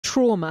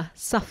trauma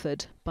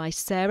suffered by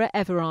Sarah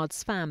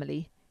Everard's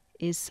family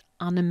is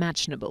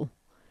unimaginable.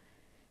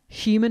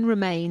 Human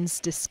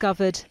remains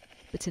discovered,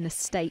 but in a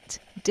state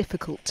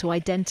difficult to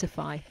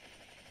identify.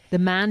 The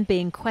man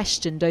being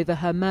questioned over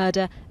her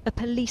murder, a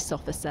police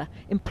officer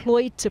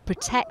employed to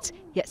protect,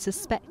 yet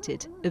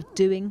suspected of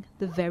doing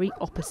the very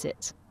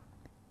opposite.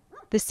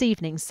 This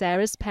evening,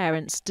 Sarah's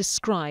parents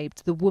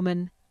described the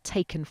woman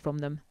taken from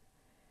them.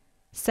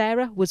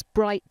 Sarah was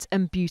bright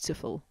and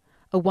beautiful,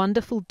 a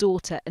wonderful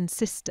daughter and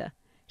sister.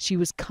 She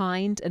was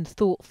kind and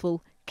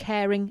thoughtful,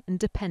 caring and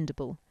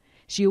dependable.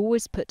 She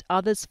always put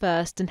others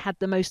first and had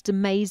the most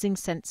amazing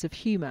sense of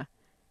humour.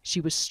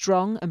 She was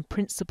strong and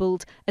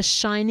principled, a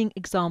shining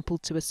example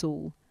to us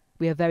all.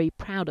 We are very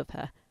proud of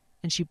her,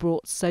 and she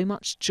brought so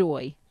much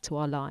joy to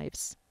our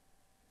lives.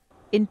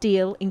 In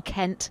Deal, in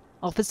Kent,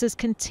 officers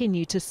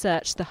continue to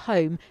search the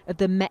home of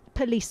the Met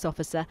police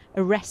officer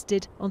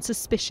arrested on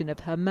suspicion of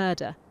her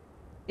murder.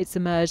 It's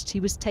emerged he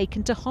was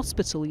taken to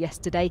hospital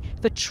yesterday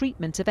for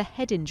treatment of a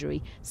head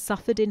injury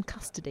suffered in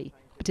custody,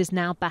 but is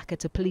now back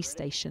at a police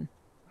station.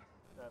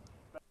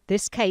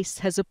 This case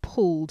has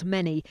appalled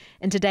many,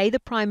 and today the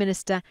Prime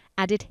Minister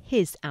added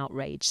his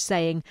outrage,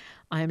 saying,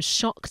 "I am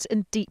shocked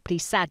and deeply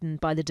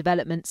saddened by the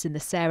developments in the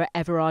Sarah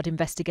Everard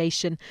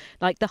investigation.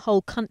 Like the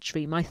whole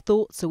country, my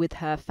thoughts are with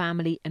her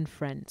family and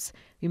friends.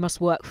 We must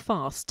work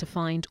fast to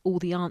find all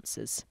the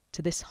answers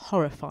to this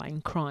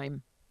horrifying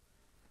crime."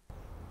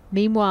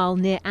 Meanwhile,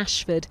 near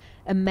Ashford,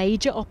 a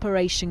major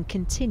operation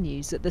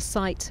continues at the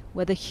site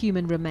where the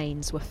human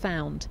remains were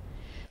found.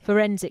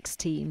 Forensics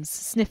teams,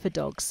 sniffer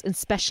dogs and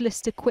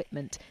specialist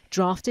equipment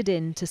drafted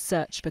in to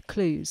search for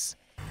clues.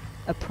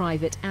 A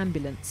private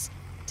ambulance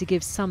to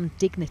give some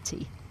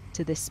dignity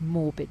to this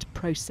morbid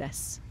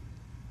process.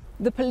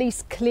 The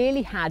police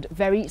clearly had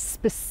very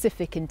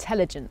specific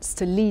intelligence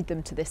to lead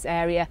them to this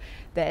area.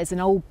 There's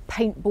an old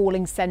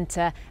paintballing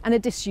centre and a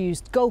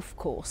disused golf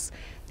course.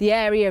 The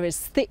area is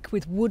thick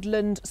with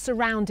woodland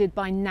surrounded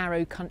by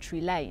narrow country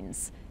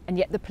lanes. And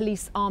yet the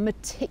police are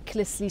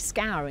meticulously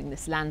scouring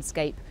this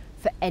landscape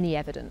for any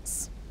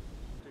evidence.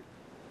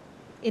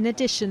 In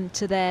addition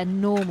to their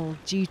normal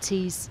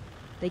duties,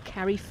 they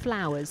carry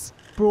flowers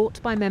brought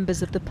by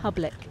members of the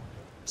public,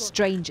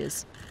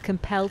 strangers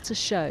compelled to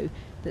show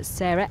that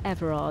Sarah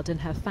Everard and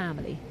her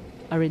family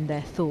are in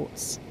their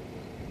thoughts.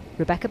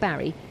 Rebecca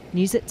Barry,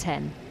 News at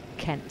 10,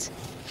 Kent.